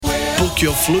Book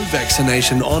your flu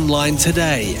vaccination online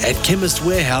today at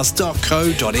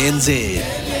chemistwarehouse.co.nz.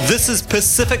 This is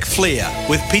Pacific Flair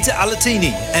with Peter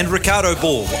Alatini and Ricardo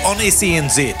Ball on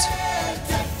SENZ.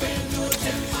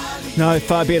 No,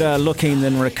 far better looking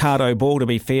than Ricardo Ball, to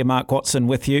be fair. Mark Watson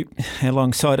with you.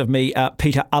 Alongside of me,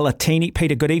 Peter Alatini.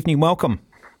 Peter, good evening. Welcome.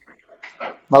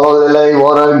 Malolele,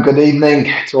 Watto, good evening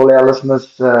to all our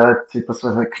listeners to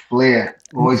Pacific Flair.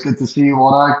 Always good to see you,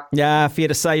 Watto. Yeah, fair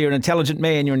to say you're an intelligent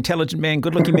man. You're an intelligent man.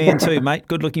 Good-looking man too, mate.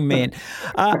 Good-looking man.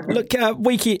 Look, a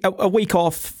week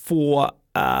off for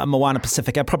Moana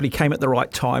Pacifica probably came at the right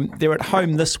time. They're at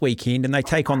home this weekend and they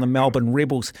take on the Melbourne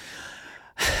Rebels.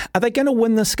 Are they going to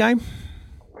win this game?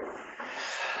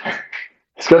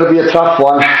 It's going to be a tough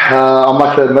one. I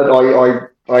must admit,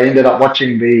 I ended up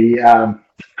watching the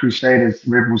Crusaders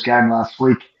Rebels game last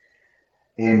week,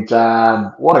 and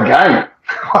what a game!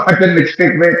 I didn't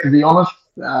expect that, to be honest.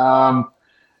 And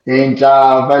they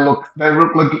look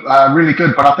really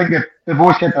good, but I think they've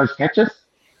always had those patches.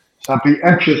 So it'd be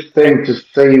interesting to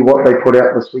see what they put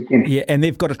out this weekend. Yeah, and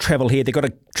they've got to travel here. They've got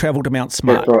to travel to Mount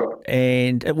Smart. That's right.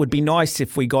 And it would be nice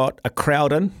if we got a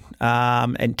crowd in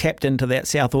and tapped into that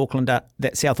South Auckland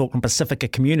Pacifica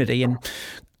community and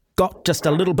got just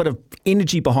a little bit of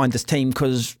energy behind this team,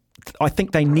 because I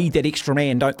think they need that extra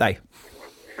man, don't they?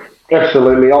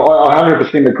 Absolutely. I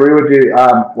 100% agree with you,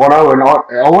 Watto, and I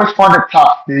always find it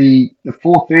tough, the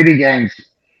 4:30 games,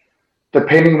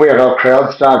 depending where our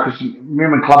crowds start, because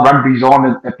remember Club Rugby's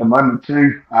on at the moment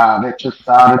too. That just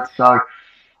started, so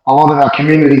a lot of our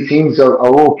community teams are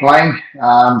all playing.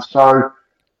 So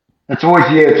it's always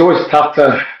tough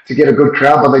to get a good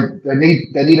crowd, but they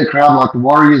need a crowd like the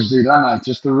Warriors do, don't they?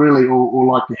 Just to really, or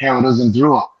like how it is in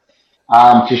Drua,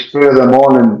 to spur them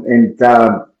on and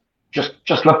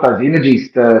just lift those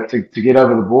energies to get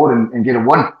over the board and get a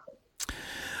win.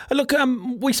 Look,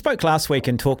 we spoke last week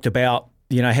and talked about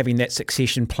having that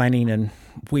succession planning and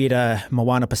where do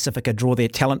Moana Pacifica draw their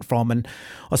talent from. And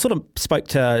I sort of spoke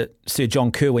to Sir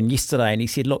John Kerwin yesterday, and he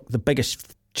said, look, the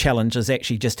biggest challenge is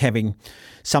actually just having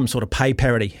some sort of pay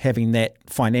parity, having that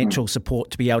financial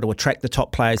support to be able to attract the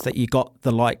top players that you got,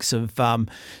 the likes of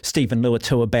Stephen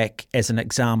Luatua back as an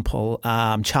example,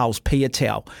 Charles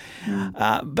Piutau.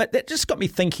 But that just got me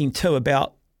thinking too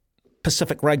about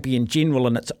Pacific rugby in general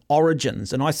and its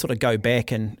origins. And I sort of go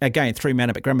back, and again, through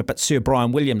Manapit Grammar, but Sir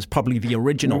Brian Williams, probably the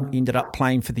original, ended up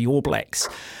playing for the All Blacks.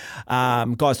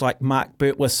 Guys like Mark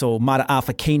Birtwistle, Mara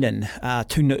Arthur-Keenan,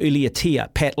 Tuna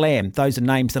Uliatia, Pat Lam, those are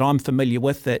names that I'm familiar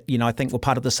with that, I think were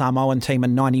part of the Samoan team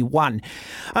in 91.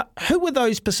 Who were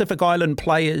those Pacific Island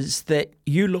players that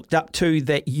you looked up to,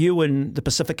 that you and the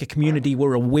Pacifica community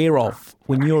were aware of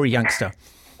when you were a youngster?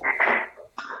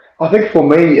 I think for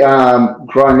me,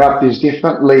 growing up, there's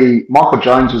definitely Michael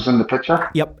Jones was in the picture.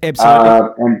 Yep,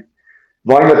 absolutely. And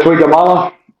Vainga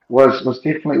Tuigamala was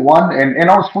definitely one. And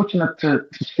I was fortunate to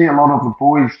see a lot of the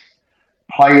boys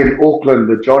play in Auckland,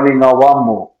 the Johnny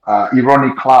Ngawamo,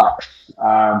 Ironi Clarks,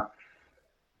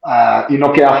 Inoki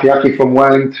Afiaki from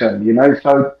Wellington,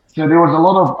 So there was a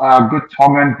lot of good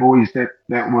Tongan boys that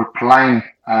were playing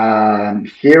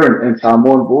here in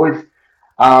Samoan boys.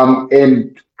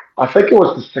 And I think it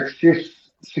was the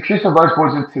success of those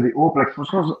boys into the All Blacks,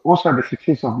 which was also the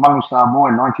success of Manu Samoa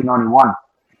in 1991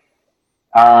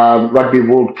 Rugby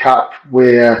World Cup,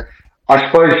 where I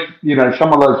suppose,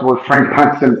 some of those were Frank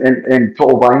Hunt and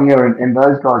To'o Vainga and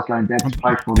those guys going down to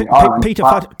play for the island. Peter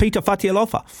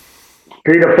Fatialofa.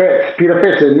 Peter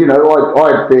Fats, and I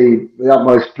had the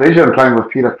utmost pleasure in playing with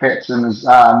Peter Fats in his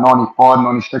 95,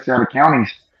 96 out of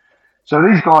counties. So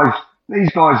these guys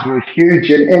were huge,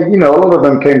 and a lot of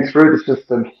them came through the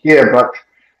system here, but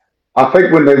I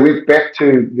think when they went back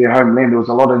to their homeland, there was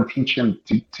a lot of intention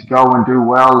to go and do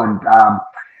well, and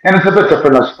it's a bit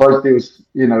different, I suppose. There was,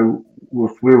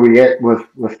 with where we at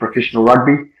with professional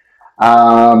rugby,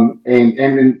 and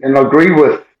I agree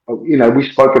with, we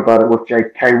spoke about it with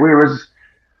JK. Where is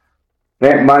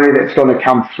that money that's going to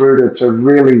come through to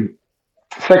really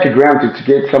take a ground to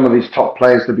get some of these top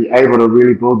players to be able to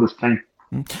really build this team?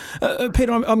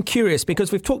 Peter, I'm curious,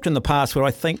 because we've talked in the past where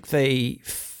I think the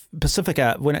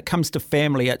Pacifica, when it comes to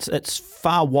family, it's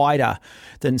far wider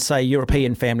than, say,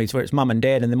 European families where it's mum and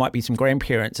dad and there might be some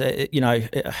grandparents.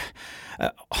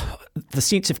 The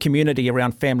sense of community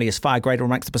around family is far greater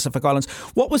amongst the Pacific Islands.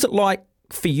 What was it like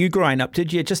for you growing up?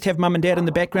 Did you just have mum and dad in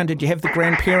the background? Did you have the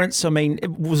grandparents? I mean,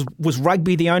 was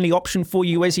rugby the only option for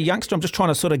you as a youngster? I'm just trying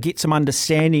to sort of get some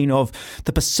understanding of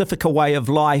the Pacifica way of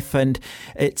life and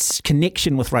its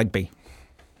connection with rugby.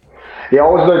 Yeah, I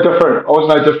was no different.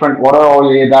 What I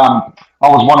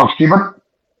was one of seven,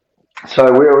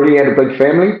 so we already had a big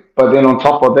family. But then on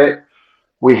top of that,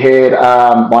 We had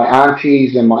my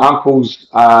aunties and my uncles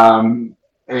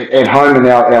at home in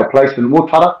our place in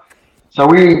Mutara. So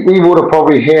we would have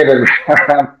probably had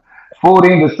around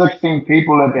 14 to 16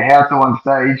 people at the house at one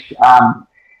stage.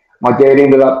 My dad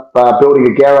ended up building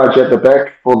a garage at the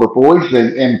back for the boys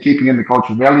and keeping in the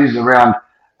cultural values around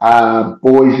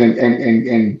boys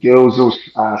and girls all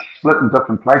split in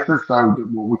different places. So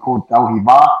what we call Dauhi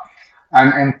Bar.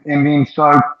 And then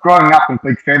so growing up in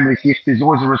big families, yes, there's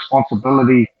always a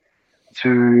responsibility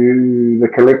to the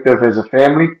collective as a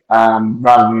family,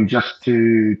 rather than just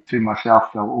to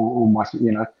myself or my,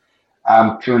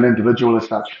 to an individual as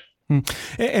such.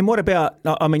 And what about?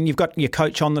 I mean, you've got your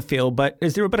coach on the field, but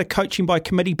is there a bit of coaching by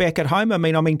committee back at home? I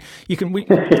mean,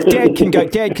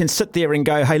 Dad can sit there and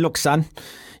go, "Hey, look, son,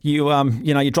 you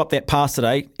dropped that pass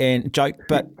today," and joke.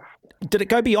 But did it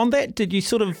go beyond that? Did you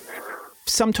sort of?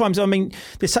 Sometimes, I mean,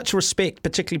 there's such a respect,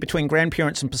 particularly between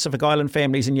grandparents and Pacific Island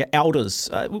families and your elders.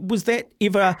 Was that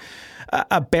ever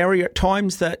a barrier at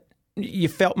times that you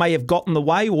felt may have got in the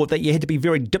way, or that you had to be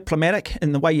very diplomatic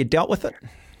in the way you dealt with it?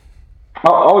 I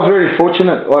was very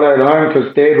fortunate right at home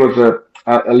because Dad was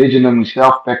a legend in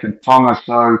himself back in Tonga.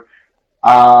 So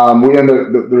we earned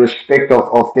the respect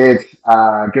of Dad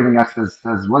giving us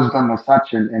his wisdom as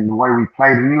such and the way we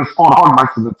played. And he was spot on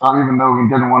most of the time, even though we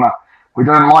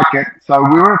didn't like it. So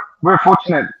we were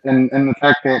fortunate in the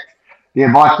fact that the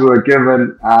advice we were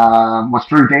given was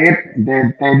through Dad.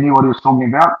 Dad knew what he was talking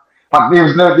about. But there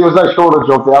was no shortage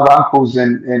of the other uncles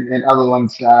and other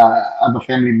ones, other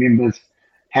family members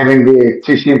having their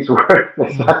 2 cents worth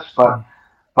as such. But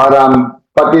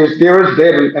there is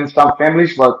that in some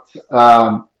families. But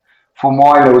for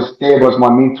mine, Dad was my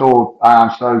mentor.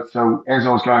 So as I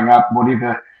was growing up,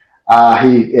 whatever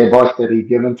advice that he'd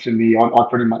given to me, I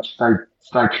pretty much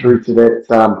stayed true to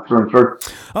that through and through.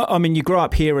 I mean, you grew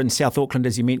up here in South Auckland,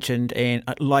 as you mentioned, and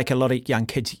like a lot of young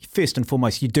kids, first and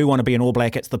foremost, you do want to be an All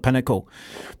Black. It's the pinnacle.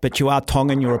 But you are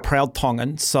Tongan, you're a proud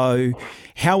Tongan. So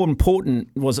how important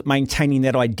was it maintaining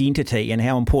that identity, and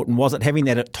how important was it having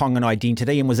that Tongan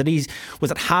identity? And was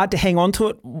it hard to hang on to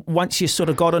it once you sort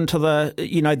of got into the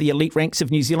elite ranks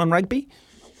of New Zealand rugby?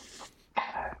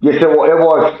 Yes, it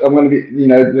was. I'm going to be,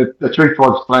 the truth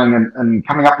was playing and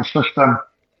coming up the system,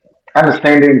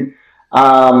 understanding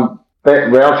that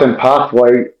route and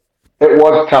pathway. It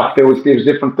was tough. There was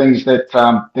different things that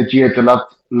you had to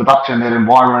live up to in that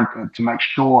environment to make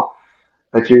sure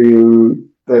that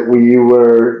you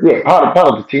were part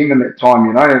of the team in that time.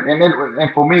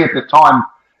 And for me at the time,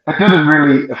 it didn't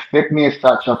really affect me as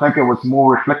such. I think it was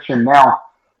more reflection now.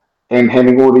 And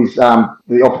having all these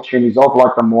the opportunities of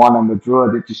like the Moana and the Drua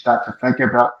that you start to think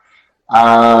about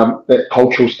that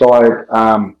cultural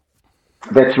side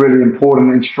that's really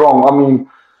important and strong. I mean,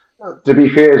 to be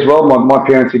fair as well, my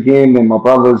parents again and my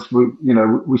brothers,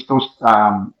 we still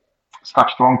stuck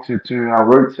strong to our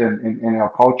roots and our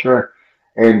culture,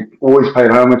 and always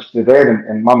paid homage to that.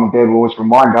 And Mum and Dad will always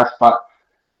remind us, but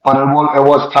it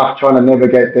was tough trying to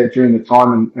navigate that during the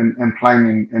time and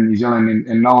playing in New Zealand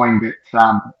and knowing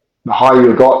that. The higher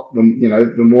you got,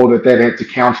 the more that had to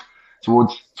count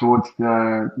towards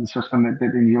the system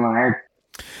that New Zealand had.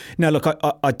 Now, look,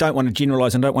 I don't want to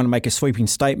generalise and don't want to make a sweeping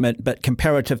statement, but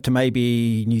comparative to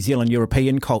maybe New Zealand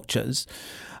European cultures,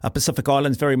 Pacific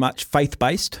Island's very much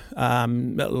faith-based. A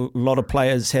lot of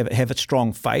players have a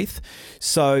strong faith.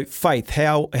 So faith,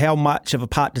 how much of a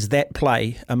part does that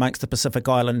play amongst the Pacific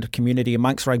Island community,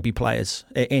 amongst rugby players?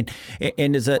 And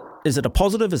is it a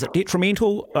positive? Is it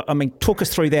detrimental? I mean, talk us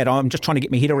through that. I'm just trying to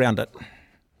get my head around it.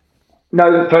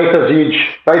 No, faith is huge.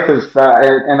 Faith is,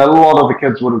 and a lot of the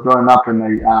kids would have grown up in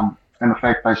the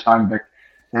faith-based home back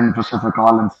in the Pacific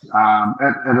Islands.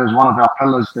 It is one of our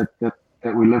pillars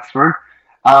that we live through.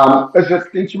 Is it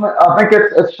intimate? I think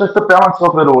it's just a balance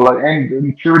of it all, and the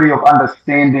maturity of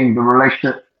understanding the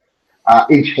relationship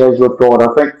each has with God.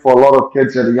 I think for a lot of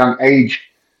kids at a young age,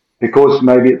 because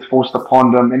maybe it's forced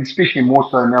upon them, and especially more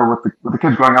so now with the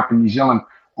kids growing up in New Zealand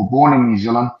or born in New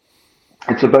Zealand,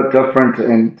 it's a bit different,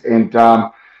 and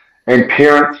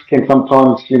parents can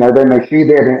sometimes, they may see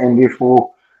that and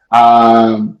therefore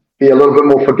be a little bit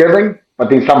more forgiving,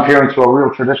 but then some parents who are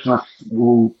real traditionalists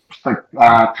will stick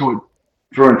to it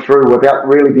through and through without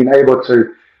really being able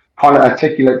to kind of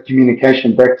articulate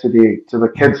communication back to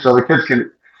the kids. So the kids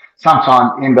can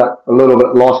sometimes end up a little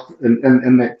bit lost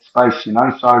in that space,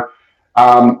 So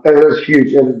it is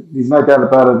huge. There's no doubt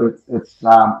about it. It's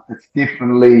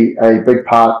definitely a big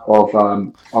part of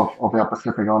our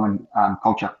Pacific Island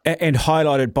culture. And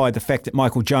highlighted by the fact that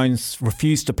Michael Jones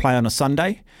refused to play on a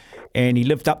Sunday. And he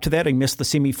lived up to that. He missed the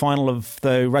semi-final of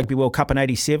the Rugby World Cup in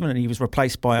 '87, and he was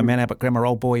replaced by a Man Abbott Grammar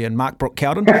old boy and Mark Brooke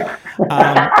Cowden.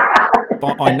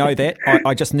 I know that.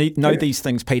 I just know these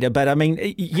things, Peter. But I mean,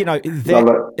 you know,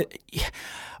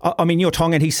 I mean, you're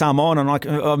Tongan, he's Samoan, and I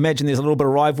imagine there's a little bit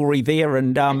of rivalry there.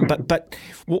 And but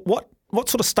what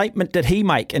sort of statement did he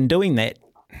make in doing that?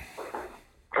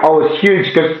 Oh, it's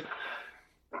huge because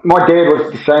my dad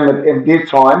was the same at their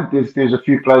time. There's a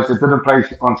few players that didn't play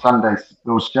on Sundays. It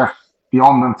was just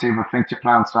beyond them to ever think to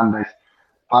play on Sundays.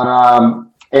 But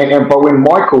but when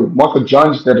Michael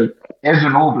Jones did it as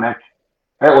an All Black,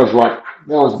 that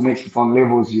was next upon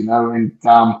levels, you know. And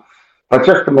but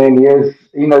just the man he is,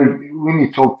 you know, when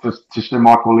you talk to Sir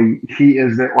Michael, he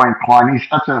is that way inclined. He's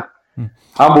such a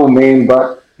humble man,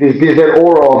 but there's that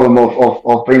aura of him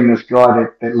of being this guy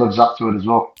that lives up to it as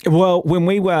well. Well, when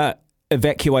we were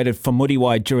evacuated from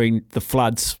Muriwai during the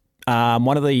floods,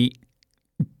 one of the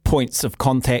points of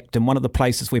contact and one of the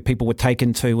places where people were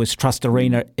taken to was Trust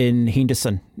Arena in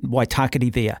Henderson,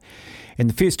 Waitakere there. And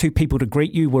the first two people to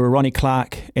greet you were Ronnie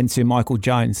Clark and Sir Michael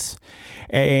Jones.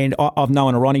 And I've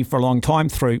known Ronnie for a long time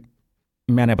through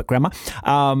Mount Albert Grammar.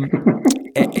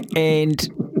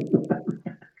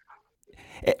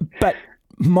 But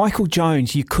Michael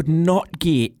Jones, you could not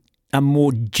get a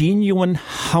more genuine,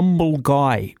 humble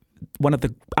guy, one of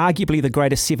the arguably the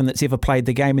greatest seven that's ever played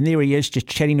the game. And there he is, just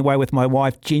chatting away with my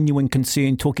wife, genuine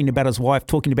concern, talking about his wife,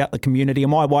 talking about the community. And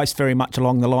my wife's very much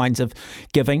along the lines of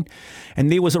giving.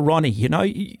 And there was a Ronnie, you know,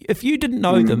 if you didn't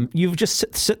know them, you would just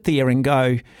sit there and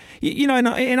go, you know,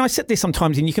 and I sit there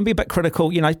sometimes and you can be a bit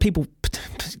critical, you know, people,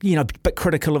 you know, a bit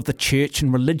critical of the church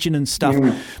and religion and stuff.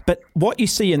 But what you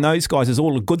see in those guys is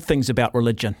all the good things about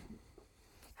religion.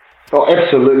 Oh,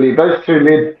 absolutely. Those two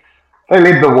led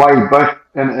the way, both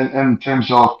in terms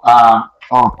of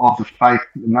the faith.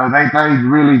 You know, they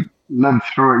really lived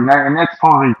through it. You know, and that's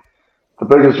probably the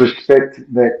biggest respect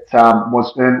that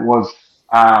was earned was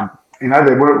you know,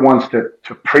 they weren't ones to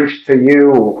preach to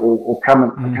you or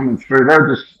coming through. They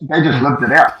just lived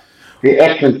it out. Their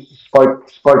actions spoke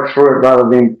through it rather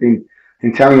than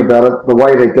telling about it. The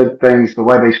way they did things, the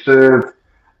way they served.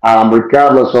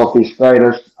 Regardless of their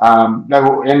status, they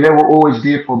were always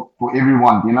there for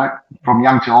everyone, you know, from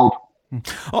young to old.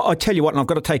 I tell you what, and I've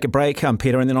got to take a break,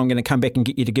 Peter, and then I'm going to come back and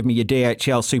get you to give me your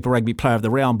DHL Super Rugby Player of the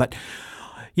Round. But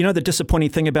you know the disappointing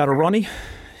thing about a Ronnie?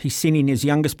 He's sending his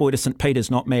youngest boy to St. Peter's,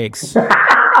 not Mags.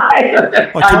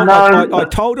 I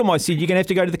told him, I said, you're going to have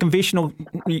to go to the conventional,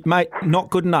 mate, not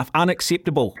good enough,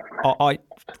 unacceptable. I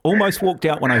almost walked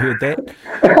out when I heard that.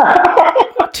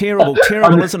 Terrible,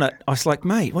 isn't it? I was like,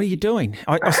 mate, what are you doing?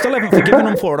 I still haven't forgiven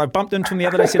him for it. I bumped into him the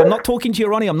other day and said, I'm not talking to you,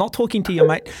 Ronnie. I'm not talking to you,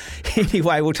 mate.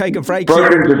 Anyway, we'll take a break.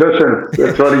 Broken tradition.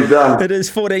 That's what he's done. It is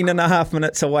 14 and a half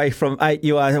minutes away from 8.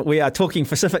 We are talking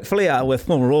Pacific Flair with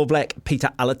former All Black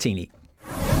Peter Alatini.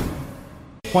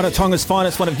 One of Tonga's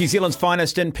finest, one of New Zealand's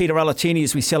finest in Peter Alatini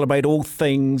as we celebrate all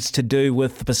things to do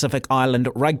with the Pacific Island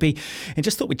rugby. And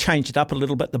just thought we'd change it up a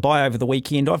little bit, the buy over the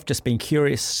weekend. I've just been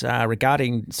curious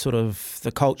regarding sort of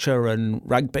the culture and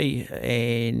rugby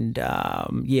and,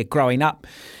 growing up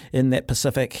in that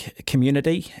Pacific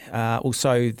community.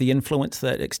 Also the influence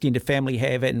that extended family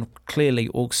have and clearly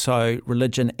also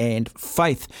religion and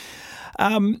faith.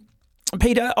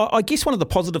 Peter, I guess one of the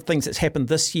positive things that's happened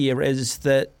this year is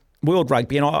that World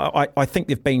Rugby, and I think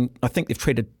they've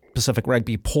treated Pacific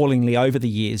Rugby appallingly over the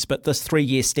years, but this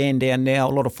 3-year stand down now, a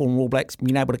lot of former All Blacks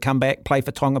being able to come back, play for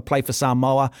Tonga, play for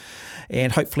Samoa,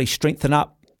 and hopefully strengthen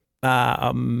up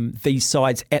these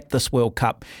sides at this World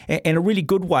Cup in a really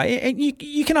good way. And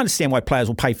you can understand why players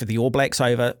will pay for the All Blacks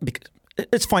over, because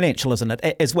it's financial, isn't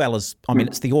it? As well as, I mean,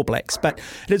 it's the All Blacks, but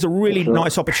it is a really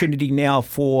nice opportunity now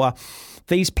for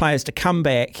these players to come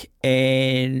back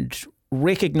and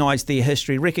recognise their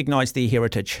history, recognise their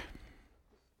heritage.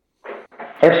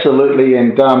 Absolutely,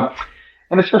 and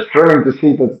it's just thrilling to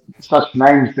see that such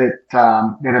names that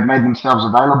have made themselves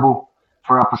available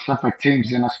for our Pacific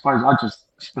teams. And I suppose I just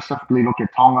specifically look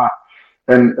at Tonga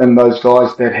and those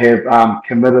guys that have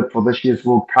committed for this year's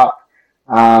World Cup.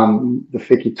 The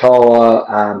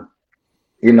Fekitoa,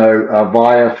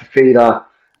 Vaya Fafita,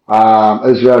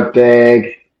 Israel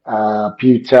Dag,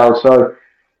 Butel. So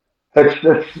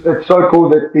it's so cool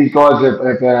that these guys have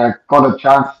got a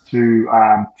chance to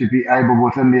be able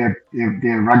within their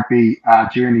rugby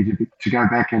journey to go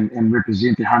back and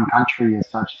represent their home country as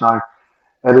such. So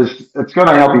it's going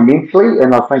to help immensely,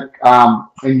 and I think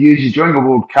and usually during the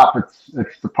World Cup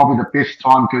it's probably the best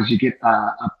time because you get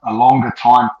a longer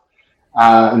time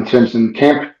in terms of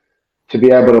camp to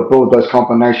be able to build those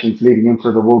combinations leading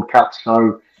into the World Cup.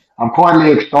 So I'm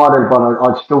quietly excited, but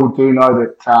I still do know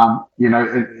that, in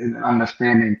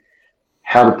understanding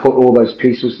how to put all those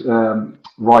pieces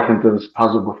right into this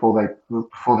puzzle before they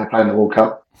play in the World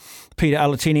Cup. Peter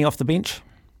Alatini off the bench?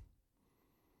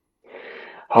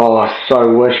 Oh, I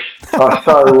so wish,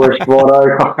 Watto.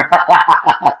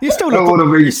 You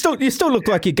still look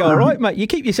like you go all right, mate. You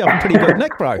keep yourself in pretty good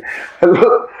nick, bro.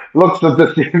 Looks are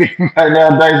deceiving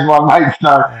nowadays, my mate. So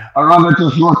I'd rather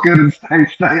just look good and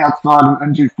stay outside and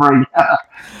injury free.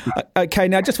 Okay,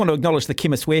 now I just want to acknowledge the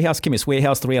Chemist Warehouse. Chemist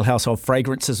Warehouse, the real house of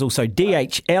fragrances. Also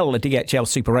DHL, the DHL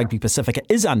Super Rugby Pacifica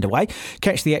is underway.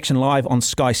 Catch the action live on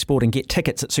Sky Sport and get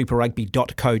tickets at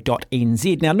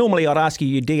superrugby.co.nz. Now, normally I'd ask you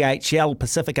your DHL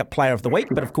Pacifica Player of the Week,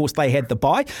 but of course they had the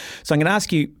bye. So I'm going to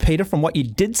ask you, Peter, from what you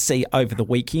did see over the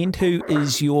weekend, who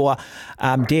is your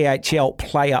DHL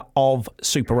Player of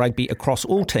Super Rugby across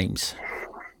all teams?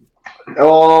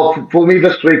 Oh, for me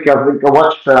this week, I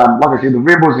watched, like I said, the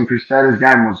Rebels and Crusaders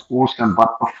game was awesome.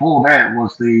 But before that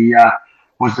was the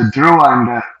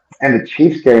Drua and the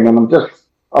Chiefs game, and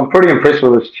I'm pretty impressed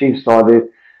with this Chiefs side.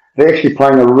 They're actually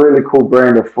playing a really cool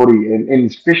brand of footy, and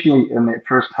especially in that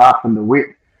first half in the wet,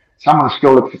 some of the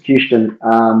skill execution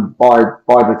by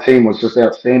the team was just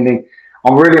outstanding.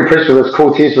 I'm really impressed with this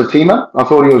Cortez Retima. I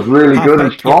thought he was really good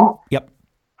and strong. Yep.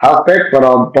 Halfback, but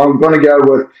I'm going to go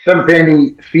with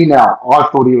Simpani Finau. I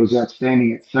thought he was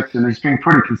outstanding at 6, and he's been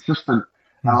pretty consistent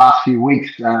in the last few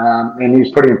weeks, and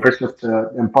he's pretty impressive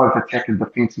in both attack and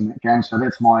defence in that game. So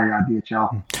that's my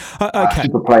DHL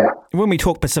super player. When we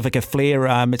talk Pacifica Flair,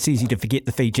 it's easy to forget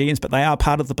the Fijians, but they are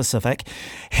part of the Pacific.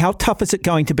 How tough is it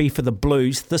going to be for the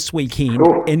Blues this weekend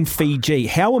in Fiji?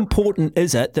 How important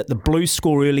is it that the Blues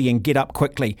score early and get up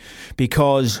quickly?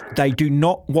 Because they do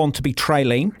not want to be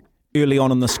trailing early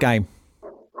on in this game.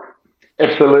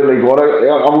 Absolutely.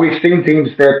 We've seen teams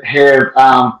that have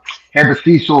had the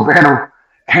seesaw battle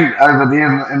over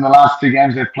there in the last 2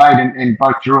 games they've played, and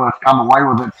both Drew have come away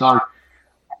with it. So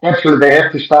absolutely, they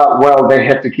have to start well. They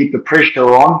have to keep the pressure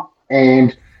on,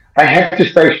 and they have to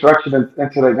stay structured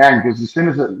into the game, because as soon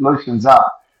as it loosens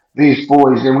up, these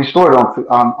boys, and we saw it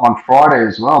on Friday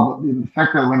as well, but the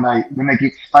fact that when they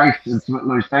get space, it's a bit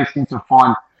loose, they seem to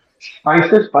find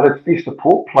spaces, but it's their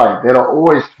support play that I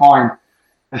always find,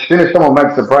 as soon as someone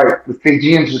makes a break, the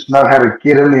Fijians just know how to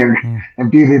get in there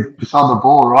and be there beside the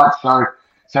ball, right? So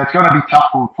it's going to be tough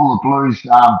for the Blues,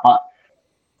 but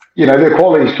they're a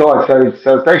quality side.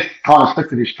 So if they kind of stick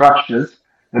to their structures,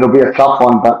 it'll be a tough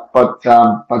one.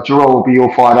 But Jura will be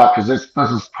all fired up, because this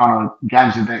is kind of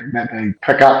games that they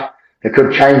pick up. It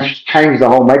could change the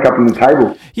whole makeup in the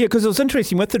table. Yeah, because it was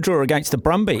interesting with the draw against the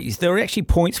Brumbies. There were actually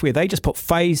points where they just put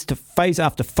phase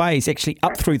after phase actually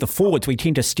up through the forwards. We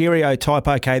tend to stereotype,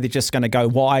 okay, they're just going to go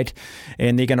wide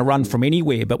and they're going to run from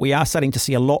anywhere. But we are starting to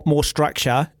see a lot more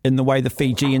structure in the way the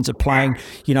Fijians are playing,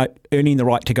 earning the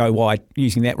right to go wide,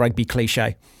 using that rugby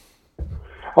cliche.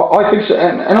 I think so,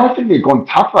 and I think they've gone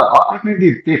tougher. I think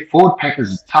their forward pack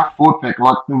is a tough forward pack.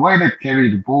 Like the way they carry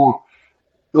the ball,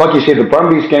 like you said, the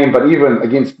Brumbies game, but even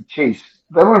against the Chiefs,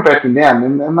 they weren't backing down.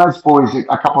 And those boys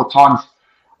a couple of times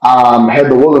had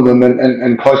the will in them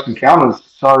in close encounters.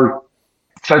 So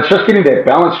it's just getting that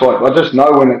balance right. I just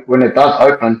know when it does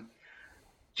open,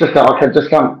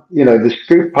 the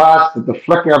scoop pass, the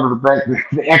flick out of the back,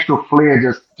 the actual flair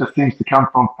just seems to come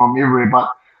from everywhere. But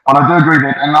I do agree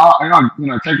that, and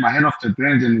I take my hat off to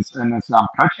Burns and his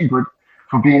coaching group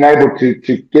for being able to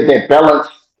get that balance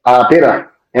better.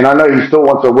 And I know he still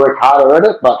wants to work harder at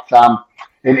it, but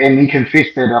and he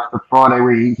confessed that after Friday,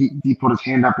 where he put his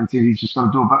hand up and said he's just got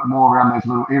to do a bit more around those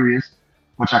little areas,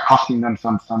 which are costing them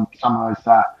some of those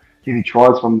heavy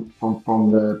tries from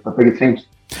the bigger teams.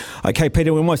 Okay,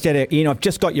 Peter, we're almost at it. I've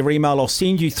just got your email. I'll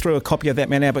send you through a copy of that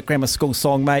Mount Albert Grammar School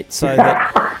song, mate, so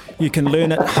that you can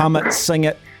learn it, hum it, sing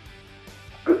it.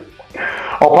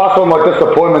 I'll pass on my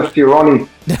disappointments to Ronnie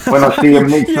when I see him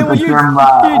next at the gym.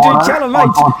 Tell him, mate.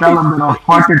 I'll tell him that I've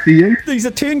spoken to you. He's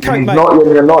a turncoat, mate.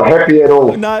 You're not happy at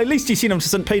all. No, at least you sent him to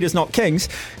St. Peter's, not King's.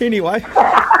 Anyway.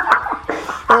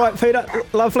 All right, Peter.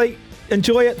 Lovely.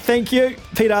 Enjoy it. Thank you.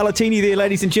 Peter Alatini there,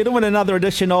 ladies and gentlemen. Another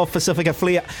edition of Pacifica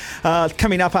Flair.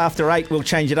 Coming up after 8, we'll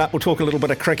change it up. We'll talk a little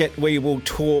bit of cricket. We will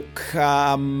talk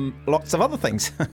lots of other things.